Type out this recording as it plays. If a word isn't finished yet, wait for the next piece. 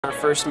Our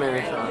first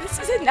marathon. This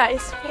is a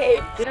nice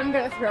pace. I'm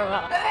gonna throw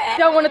up.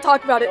 Don't want to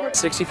talk about it.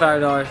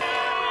 $65.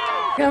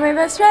 You're my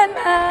best friend,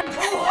 man.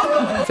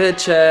 Fit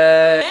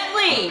check.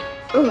 Bentley.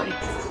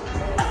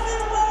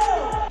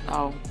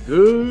 Oh.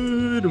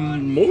 Good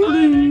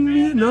morning,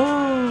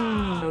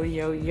 Vietnam.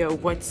 Yo,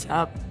 what's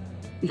up?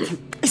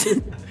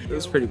 It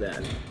was pretty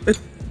bad.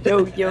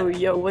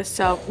 Yo, what's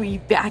up? We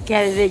back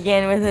at it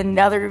again with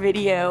another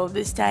video.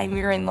 This time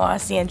we're in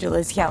Los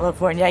Angeles,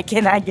 California.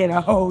 Can I get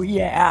a oh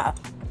yeah?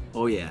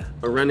 Oh yeah.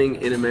 We're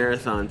running in a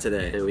marathon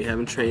today, and we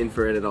haven't trained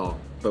for it at all.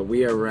 But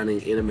we are running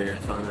in a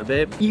marathon, huh,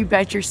 babe? You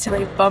bet your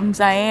silly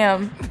bums I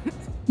am.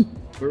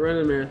 We're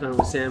running a marathon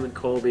with Sam and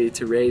Colby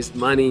to raise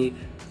money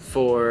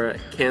for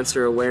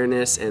cancer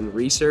awareness and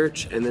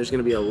research, and there's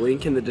gonna be a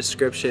link in the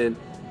description.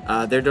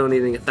 They're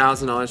donating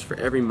 $1,000 for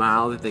every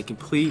mile that they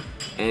complete,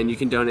 and you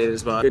can donate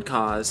as well. Good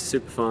cause,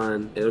 super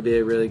fun. It'll be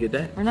a really good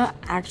day. We're not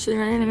actually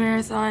running a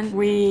marathon.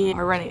 We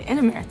are running in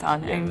a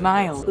marathon, a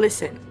mile.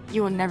 Listen,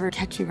 you will never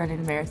catch me running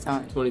a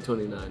marathon.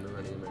 2029, we're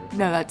running a marathon.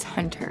 No, that's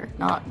Hunter,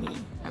 not me.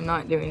 I'm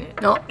not doing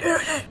it. Not doing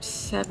it.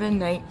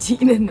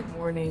 7:19 in the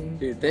morning.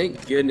 Dude,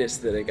 thank goodness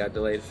that it got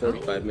delayed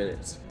 35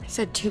 minutes. I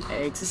said 2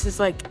 eggs. This is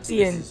like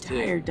the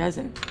entire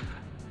dozen.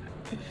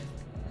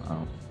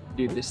 Oh.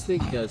 Dude, this thing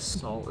does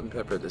salt and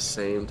pepper at the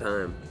same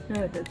time.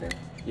 No, it doesn't.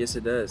 Yes,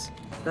 it does.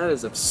 That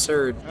is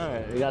absurd. All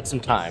right, we got some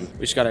time.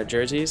 We just got our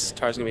jerseys.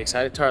 Tara's gonna be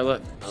excited. Tara,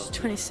 look. She's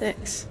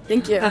 26.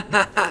 Thank you.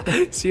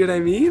 See what I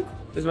mean?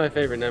 This is my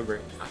favorite number.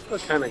 I feel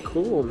kind of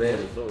cool, man.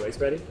 A little race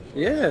ready?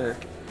 Yeah.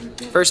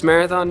 First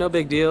marathon, no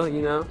big deal,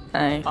 you know?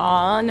 Hi.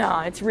 Aw, no,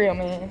 it's real,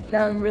 man.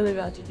 Now I'm really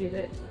about to do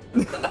it.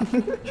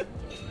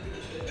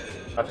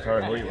 What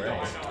are you wearing?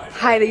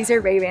 Hi, these are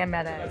Ray-Ban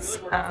Metas.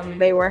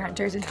 They were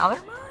Hunters and now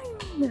they're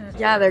mine.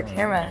 Yeah, they're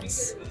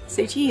cameras.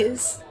 Say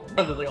cheese.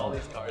 We're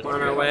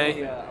on our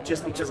way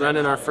just to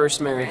running our first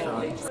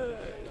marathon.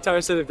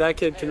 Tara said if that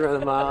kid can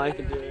run a mile, I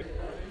can do it.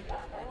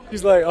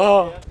 He's like,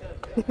 oh.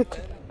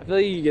 I feel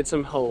like you get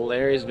some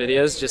hilarious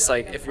videos just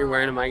like if you're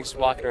wearing a mic just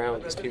walking around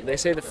with these people. They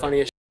say the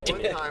funniest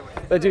shit.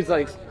 That dude's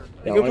like,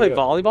 you go play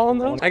volleyball in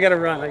those? I gotta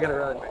run. I'm gonna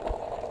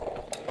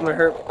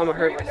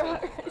hurt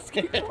myself.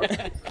 You can do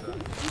it.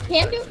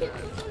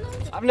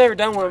 I've never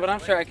done one, but I'm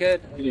sure I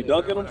could. Can you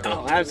dunk in them?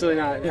 No,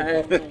 absolutely not. I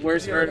have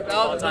worst vertical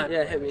all the time.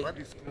 Yeah, hit me.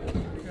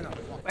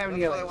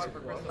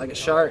 Like a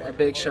shark, a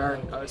big shark.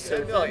 I was so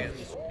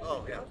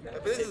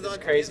this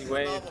crazy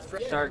wave.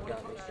 Shark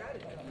got me.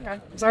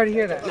 I'm sorry to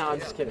hear that. No, I'm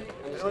just kidding.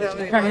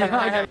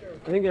 I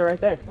think they're right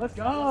there. Let's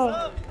go.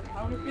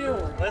 How we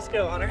feeling? Let's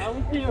go, Hunter. How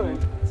we feeling?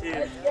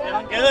 Dude,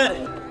 feeling good.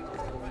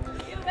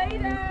 See you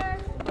later.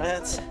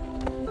 Let's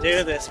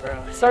do this,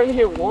 bro. It's starting to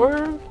get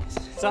warm.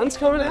 Sun's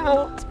coming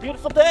out. It's a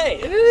beautiful day.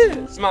 It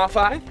is. Mile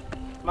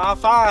 5. Mile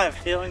 5,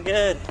 feeling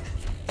good.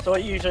 So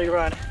what you usually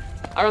run?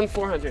 I run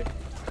 400.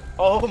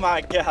 Oh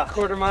my God.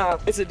 Quarter mile.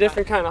 It's a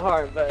different kind of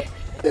hard, but.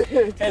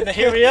 And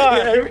here we are.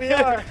 Yeah, here we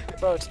are.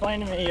 Bro, explain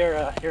to me your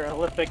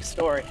Olympic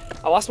story.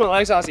 I lost my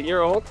legs when I was a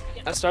year old.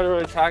 I started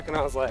running track when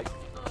I was like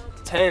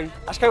 10.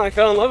 I just kind of like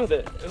fell in love with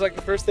it. It was like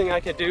the first thing I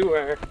could do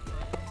where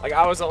like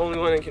I was the only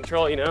one in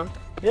control, you know?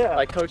 Yeah.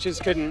 Like coaches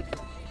couldn't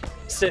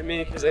sit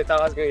me because they thought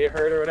I was gonna get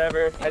hurt or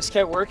whatever. I just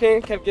kept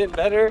working, kept getting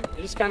better. It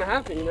just kind of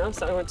happened, you know?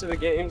 So I went to the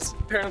games,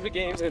 Paralympic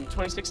Games in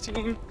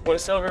 2016, won a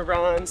silver,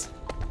 bronze,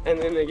 and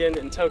then again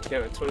in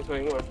Tokyo in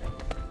 2021.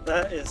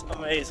 That is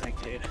amazing,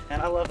 dude.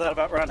 And I love that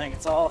about running.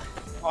 It's all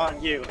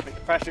on you. The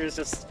pressure is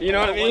just, you know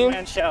what I mean?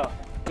 One-man show.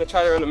 I'm gonna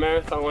try to run a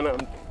marathon when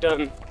I'm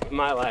done with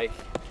my like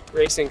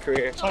racing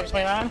career.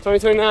 2029?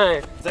 2029.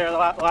 Is there the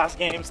last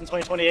games in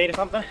 2028 or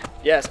something?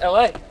 Yes,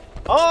 LA.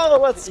 Oh,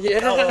 let's yeah.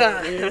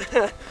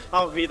 Oh,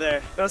 I'll be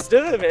there. Let's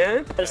do it,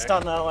 man. I just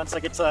don't know once I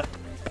get to,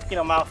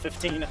 mile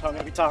 15 if I'm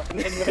gonna be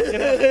talking. I'm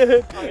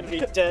gonna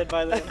be dead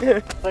by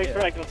then. Thanks for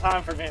making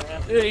time for me,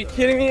 man. Dude, are you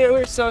kidding me?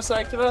 We're so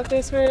psyched about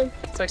this, man.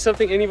 It's like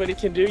something anybody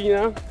can do, you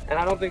know? And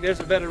I don't think there's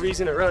a better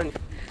reason to run.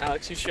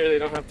 Alex, you surely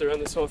don't have to run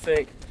this whole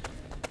thing.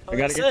 I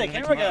gotta get the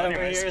camera guy over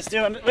here is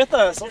doing it with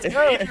us. Let's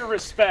go. Give your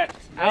respect.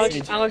 Alex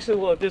is a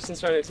little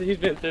distance runner, so he's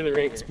been through the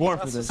ring. It's born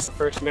for this.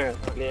 First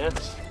marathon, yeah?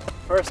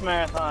 First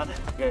marathon.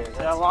 Man,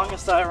 the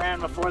longest I ran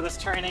before this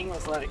training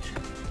was like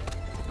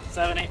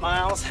 7-8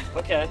 miles.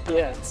 Okay,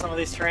 yeah. Some of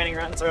these training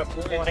runs are up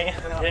to 20.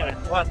 Yeah.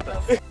 What the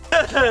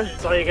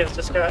So you guys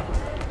just got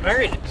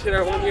married? Hit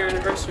our 1-year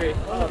anniversary.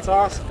 Oh, that's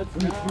awesome. Let's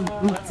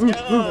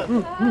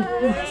go.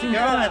 How's it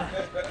going?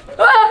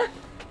 Ah!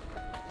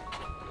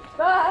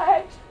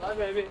 Bye. Bye,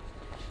 baby.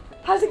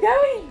 How's it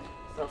going?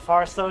 So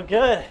far, so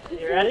good.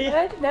 You ready?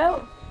 Good?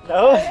 No.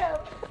 No?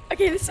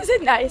 Okay, this is a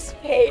nice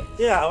pace.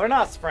 Yeah, we're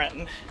not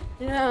sprinting.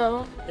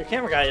 No. Your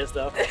camera guy is,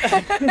 though.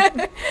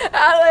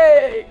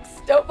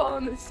 Alex, don't fall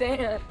in the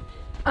sand.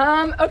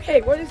 Okay,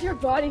 what is your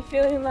body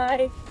feeling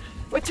like?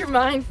 What's your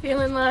mind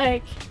feeling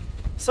like?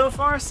 So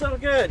far, so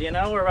good.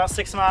 We're about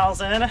 6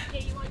 miles in. Yeah,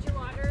 you want your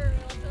water or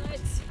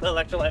electrolytes? The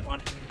electrolyte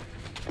one.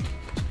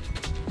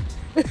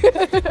 Here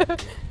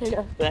you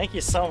go. Thank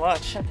you so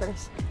much.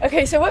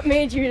 Okay, so what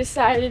made you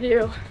decide to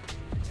do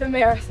the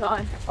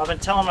marathon. I've been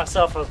telling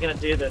myself I was gonna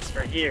do this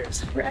for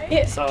years.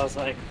 Right? So I was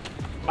like,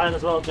 might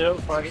as well do it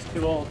before I get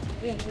too old.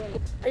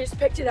 I just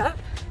picked it up,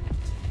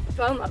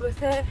 fell in love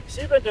with it.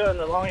 So you've been doing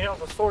the long jump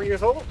since 4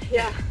 years old?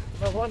 Yeah.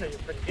 No wonder you're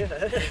pretty good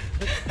at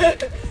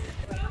it.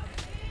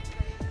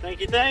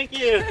 Thank you, thank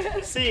you. Good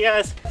to see you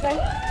guys. Okay.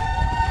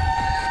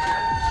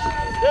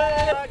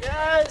 Yeah,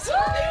 guys.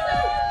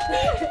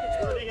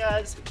 What do you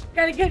guys?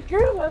 Got a good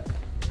group of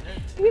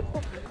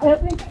people. I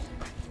don't think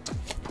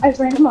I've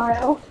ran a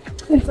mile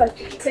since like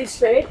 6th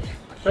grade.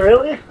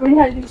 Really? We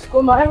had to do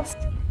school miles.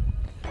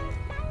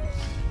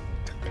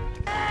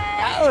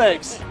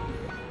 Alex!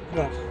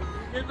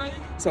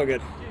 It's all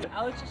good.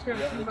 Alex just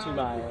ran 2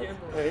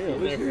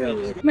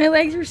 miles. My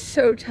legs are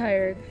so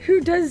tired. Who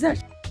does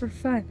that for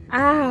fun?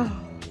 Ow.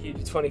 You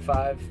do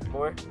 25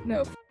 more?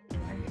 No.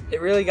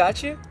 It really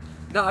got you?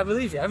 No, I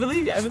believe you. I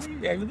believe you. I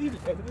believe you. I believe you.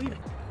 I believe you.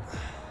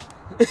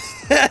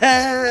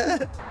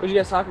 What'd you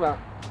guys talk about?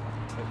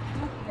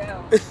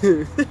 No.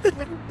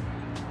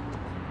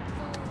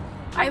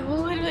 I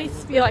literally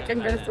feel like I'm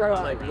gonna throw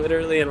up. Like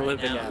literally an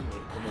Olympic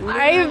athlete.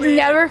 I've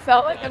never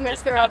felt like I'm gonna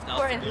throw up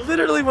before.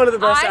 Literally one of the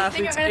best I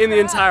think athletes I'm gonna in the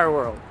throw up. entire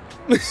world.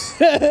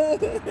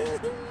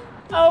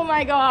 Oh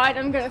my god,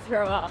 I'm gonna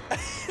throw up.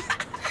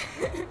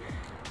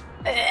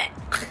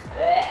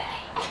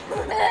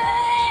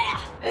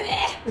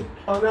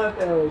 Oh, not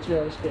that way,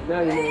 trash can.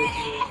 Now you know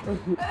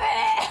what you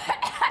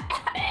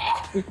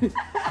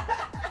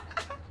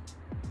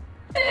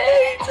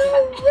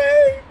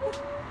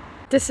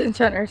Distance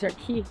runners are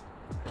key.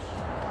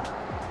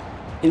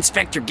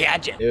 Inspector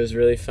Gadget. It was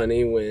really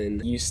funny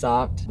when you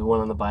stopped. The one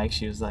on the bike,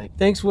 she was like,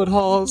 "Thanks,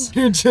 Woodhalls."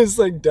 You're just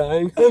like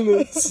dying on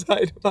the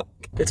sidewalk.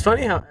 It's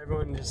funny how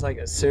everyone just like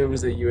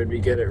assumes that you would be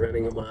good at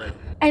running a mile.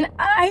 And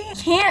I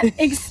can't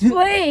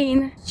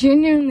explain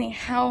genuinely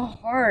how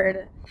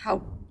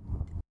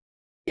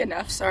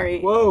sorry.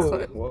 Whoa,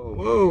 whoa,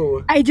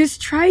 whoa. I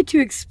just tried to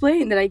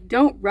explain that I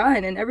don't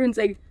run and everyone's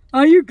like,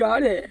 oh, you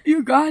got it.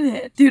 You got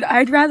it. Dude,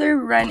 I'd rather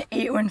run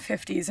 8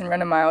 150s and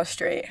run a mile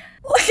straight.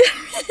 Look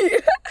at me.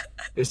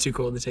 It was too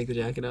cold to take the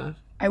jacket off.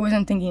 I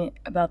wasn't thinking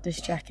about this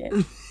jacket.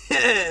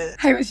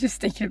 I was just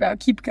thinking about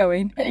keep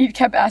going. And he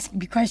kept asking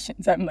me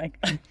questions. I'm like,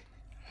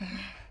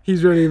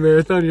 He's running a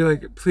marathon. You're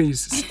like, please,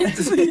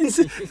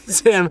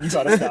 Sam. You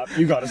gotta stop.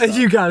 You gotta stop.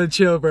 You gotta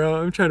chill,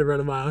 bro. I'm trying to run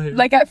a mile here.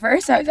 like at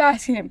first I was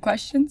asking him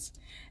questions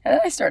and then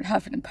I started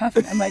huffing and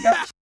puffing. I'm like,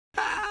 oh.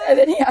 And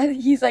then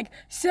he's like,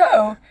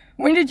 so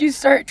when did you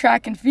start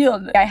track and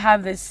field? I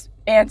have this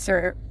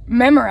answer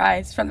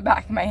memorized from the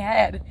back of my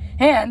head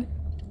and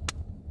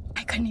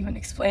I couldn't even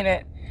explain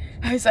it.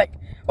 I was like,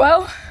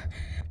 well,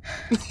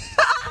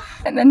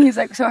 and then he's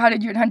like, so how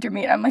did you and Hunter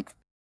meet? I'm like,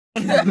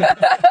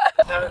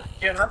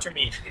 You and Hunter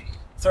meet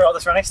through all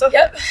this running stuff?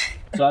 yep.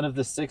 So out of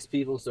the 6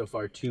 people so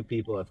far, 2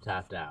 people have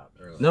tapped out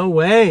early. No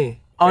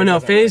way. Oh no,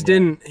 hasn't FaZe run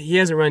didn't. He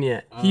hasn't run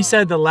yet. He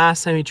said the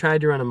last time he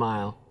tried to run a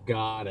mile,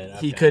 Got it.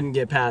 he okay. couldn't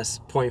get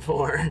past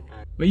 0.4.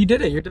 But you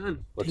did it. You're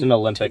done. What's an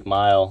Olympic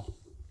mile?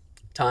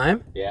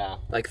 Time? Yeah.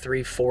 Like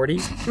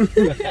 3:40.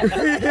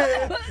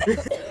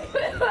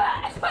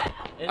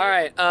 All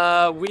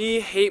right. We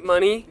hate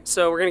money,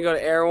 so we're gonna go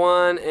to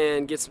Erewhon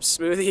and get some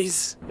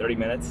smoothies. 30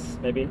 minutes,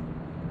 maybe,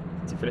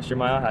 to finish your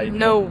mile? How you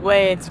No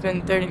way it's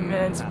been 30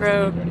 minutes,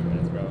 bro. 30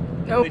 minutes, bro.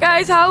 No,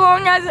 guys, how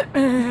long has it?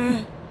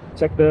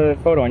 Check the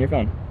photo on your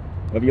phone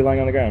of you lying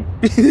on the ground.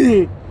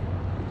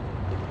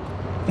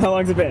 How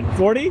long's it been?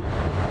 40?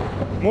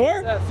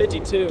 More?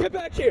 52. Get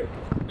back here!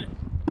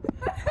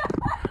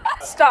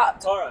 Stop.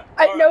 Tara,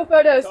 No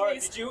photos, Tara,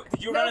 please. did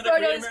you No run a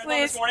photos, marathon this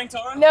please. morning,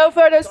 Tara? No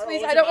photos, Tara,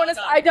 please. what I was don't your want to.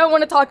 time? I don't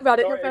want to talk about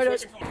it. No Tara, you're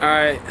photos. switching from- All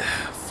right.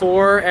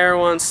 4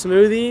 Erewhon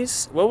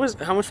smoothies.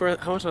 How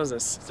much was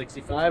this?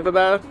 65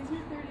 about?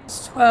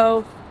 It's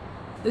 12.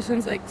 This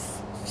one's like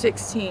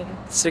 16.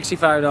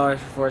 $65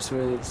 for 4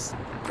 smoothies.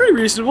 Pretty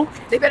reasonable.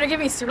 They better give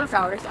me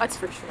superpowers. That's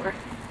for sure.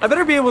 I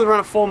better be able to run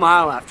a full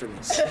mile after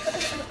this.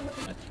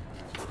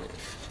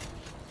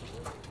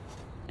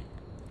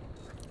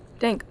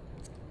 Dang.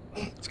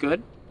 It's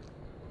good.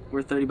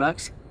 Worth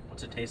 $30.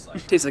 What's it taste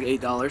like? Tastes like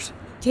 $8.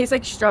 Tastes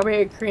like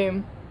strawberry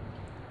cream.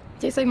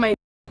 Tastes like my.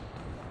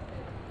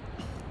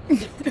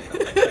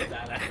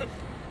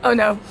 Oh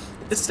no.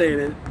 It's staying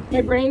in.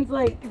 My brain's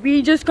like,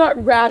 we just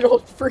got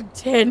rattled for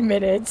 10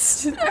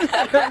 minutes.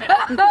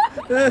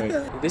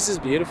 This is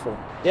beautiful.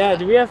 Yeah,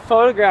 do we have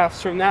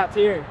photographs from that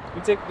pier?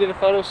 We did a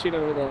photo shoot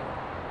over there.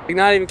 Like,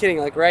 not even kidding,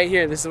 like right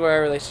here, this is where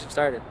our relationship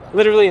started.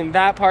 Literally in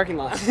that parking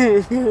lot.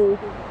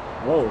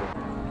 Whoa.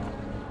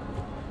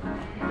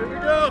 Here we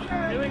go.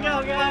 Here we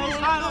go, guys.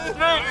 Final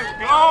sprint.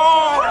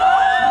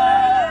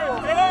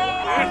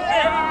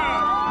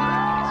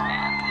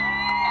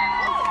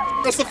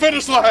 That's the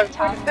finish line.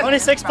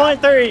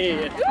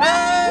 26.3.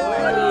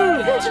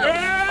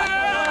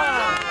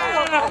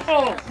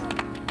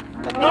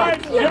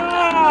 Nice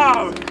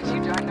job!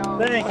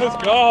 Thanks. Let's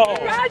go!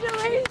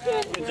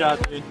 Congratulations. Good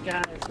job, dude.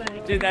 Guys, thank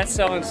you. Dude, that's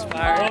so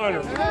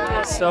inspiring.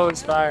 That's so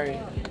inspiring.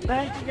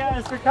 Thank you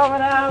guys for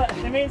coming out.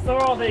 It means the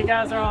world that you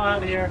guys are all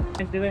out here.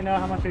 Do they know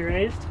how much we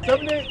raised?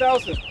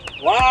 78,000.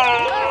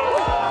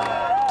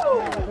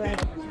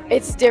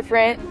 It's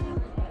different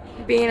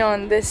being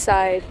on this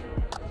side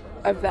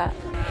of that.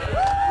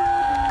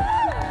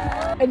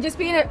 And just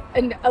being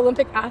an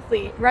Olympic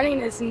athlete,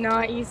 running is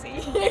not easy.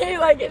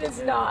 Like, it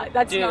is not.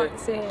 That's not the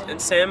same. And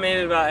Sam made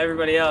it about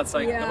everybody else.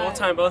 Like, Yeah. the whole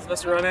time both of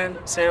us were running,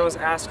 Sam was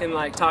asking,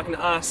 like, talking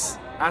to us,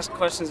 asking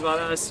questions about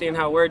us, seeing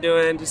how we're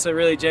doing. Just a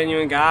really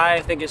genuine guy.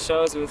 I think it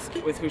shows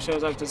with who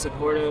shows up to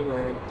support him.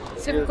 And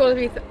Super cool to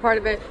be part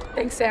of it.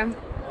 Thanks, Sam.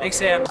 thanks,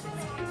 Sam.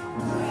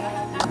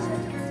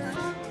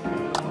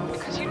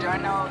 Because you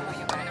don't know who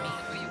you're going to meet.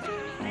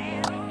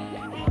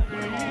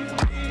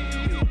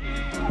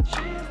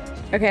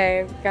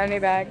 Okay, got a new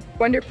bag.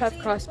 Wonder Puff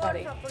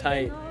crossbody.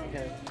 Tight.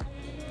 Okay.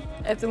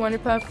 If the Wonder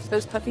Puff,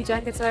 those puffy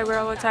jackets that I wear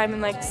all the time in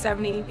like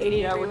 70,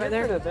 80 degree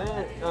weather.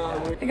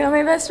 I got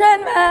my best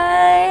friend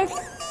bag.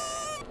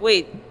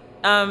 Wait,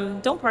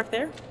 don't park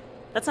there.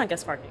 That's not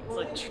guest parking. It's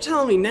like, You're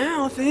telling me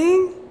now,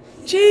 thing?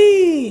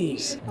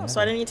 Jeez. oh, so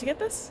I didn't need to get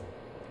this?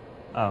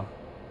 Oh.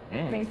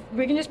 I mean,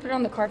 we can just put it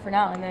on the car for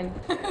now and then.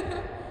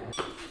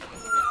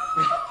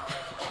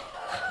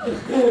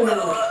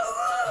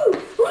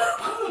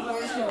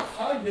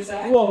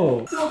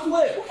 Whoa.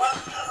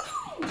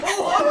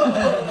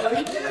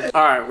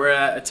 All right, we're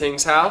at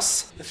Ting's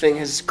house. The thing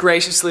has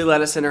graciously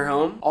let us in her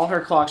home. All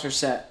her clocks are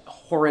set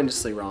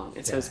horrendously wrong.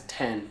 It says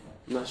 10.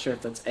 I'm not sure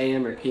if that's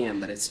AM or PM,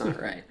 but it's not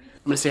right.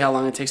 I'm gonna see how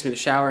long it takes me to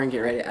shower and get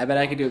ready. I bet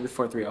I could do it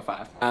before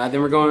 3:05.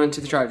 Then we're going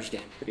into the Chargers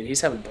game. Dude,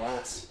 he's having a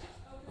blast.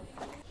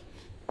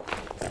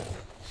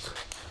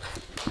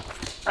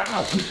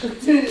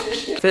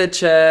 Fit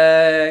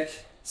check.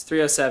 It's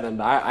 3:07,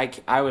 but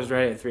I was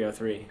ready at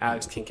 3:03.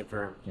 Alex can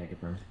confirm. Can't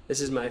confirm. This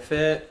is my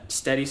fit.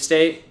 Steady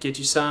state. Get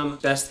you some.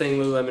 Best thing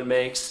Lululemon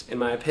makes, in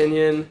my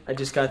opinion. I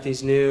just got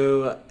these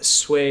new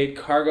suede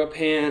cargo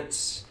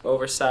pants,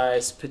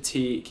 oversized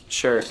petite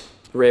shirt,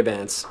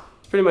 Ray-Bans.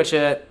 Pretty much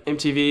it.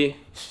 MTV.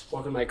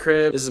 Walking my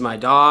crib. This is my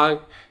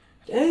dog.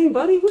 Dang,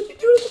 buddy, what you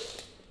doing?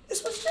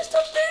 This was just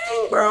a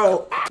thing,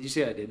 bro. Did you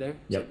see what I did there?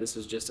 Yep. So this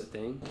was just a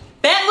thing.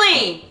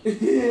 Bentley!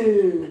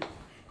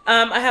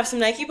 I have some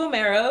Nike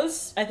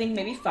Vomeros, I think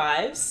maybe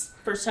 5s.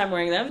 First time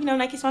wearing them. No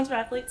Nike sponsor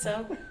athlete,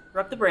 so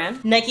rep the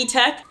brand. Nike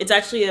Tech, it's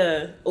actually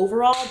a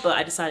overall, but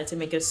I decided to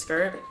make it a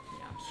skirt.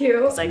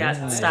 Cute. So I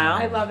got style.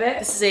 I love it.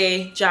 This is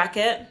a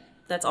jacket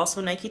that's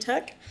also Nike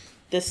Tech.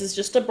 This is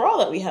just a bra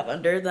that we have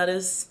under. That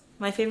is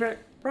my favorite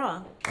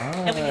bra.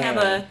 And we have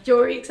a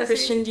Jewelry, accessories.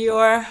 Christian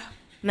Dior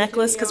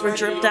necklace because we're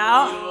dripped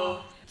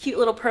out. Cute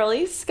little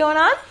pearlies going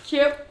on.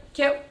 Cute.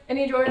 Cute.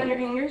 Any jewelry on your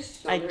fingers?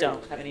 I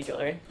don't have any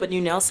jewelry, but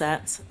new nail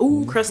sets.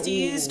 Ooh,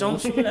 crusties,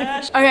 don't show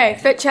that. Okay,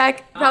 fit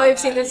check. Probably have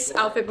seen this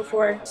outfit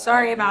before.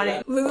 Sorry about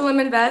it.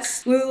 Lululemon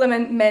vest,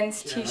 Lululemon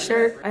men's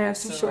t-shirt. I have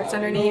some shorts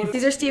underneath.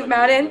 These are Steve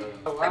Madden.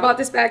 I bought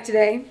this bag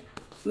today.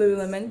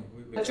 Lululemon.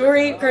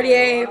 Jewelry,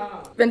 Cartier,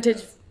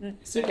 vintage. You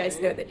guys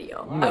know the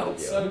deal. Oh,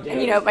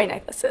 and you know my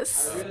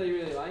necklaces. I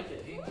really like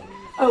it.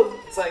 Oh,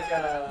 It's like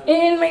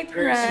in my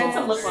very purse.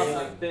 small,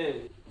 like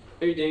thin.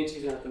 Maybe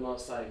Dainty's not the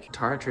most like.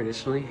 Tara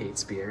traditionally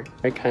hates beer.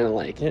 I kind of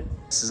like it.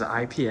 This is an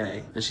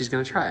IPA, and she's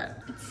gonna try it.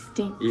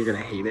 Stink. You're gonna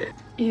hate it.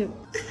 Ew.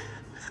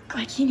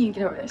 I can't even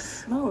get over this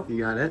smoke. You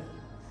got it?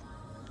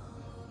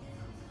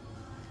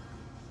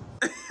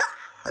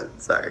 I'm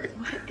sorry.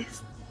 What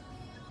is?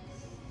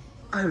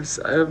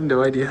 I have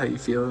no idea how you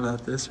feel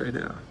about this right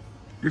now.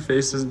 Your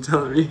face isn't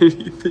telling me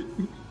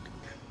anything.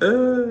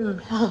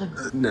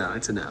 No,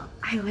 it's a no.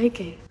 I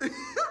like it.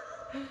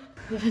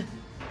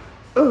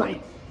 Oh,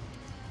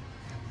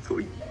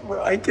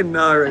 I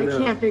cannot right I now.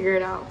 can't figure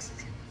it out.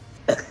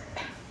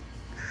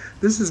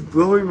 This is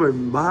blowing my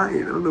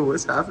mind. I don't know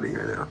what's happening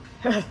right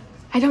now.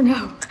 I don't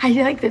know. I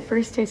like the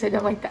first taste. I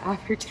don't like the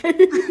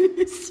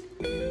aftertaste.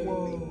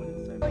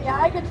 Oh yeah,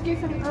 I get to do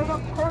some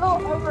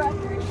hurdle over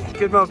under.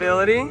 Good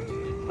mobility.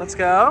 Let's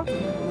go.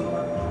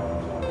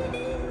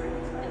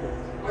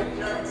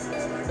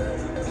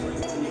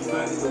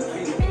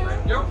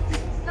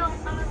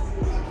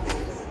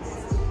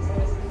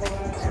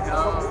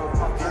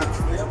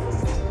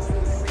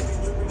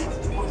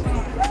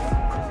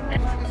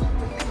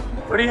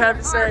 What do you have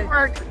to say?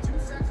 Hard work.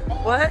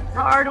 What?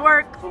 Hard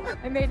work.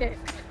 I made it.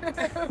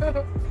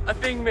 A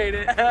thing made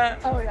it.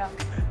 Oh yeah.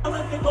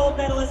 Olympic gold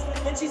medalist,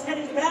 and she's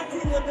heading back to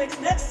the Olympics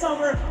next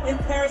summer in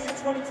Paris in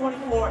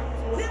 2024.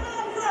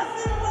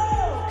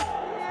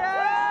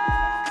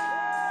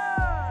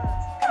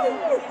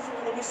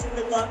 I wish you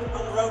good luck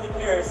on the road to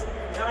Paris.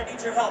 Now I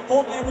need your help.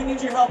 Bold man, we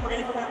need your help. We're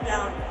going to come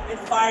down and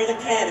fire the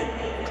cannon.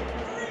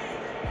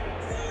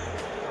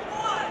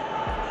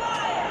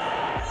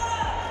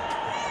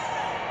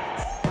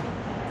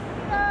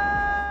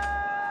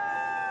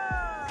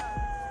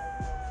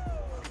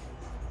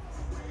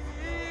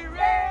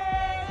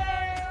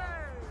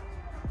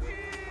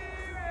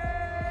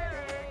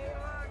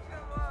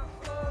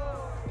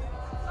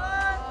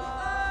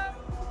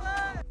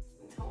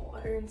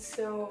 Water and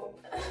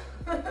soap.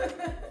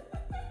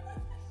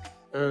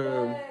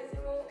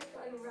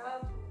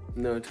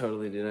 No,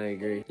 totally did. I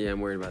agree. Yeah,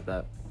 I'm worried about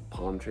that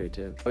palm tree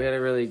too. We had a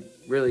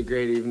really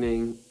great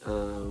evening.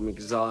 I'm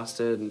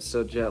exhausted and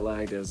so jet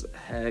lagged as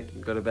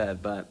heck. Go to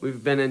bed, but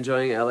we've been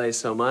enjoying LA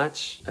so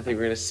much. I think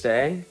we're gonna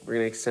stay. We're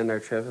gonna extend our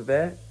trip a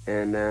bit,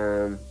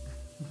 and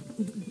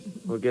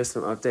we'll give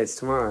some updates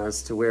tomorrow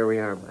as to where we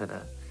are. But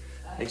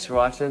thanks for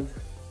watching.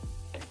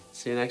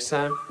 See you next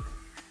time.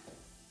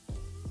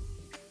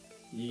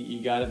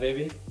 You got it,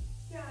 baby?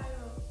 Yeah, I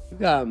will. You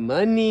got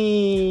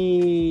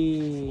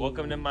money.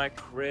 Welcome to my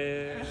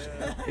crib.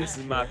 This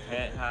is my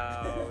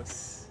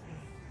penthouse.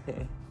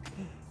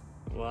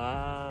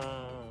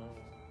 Wow.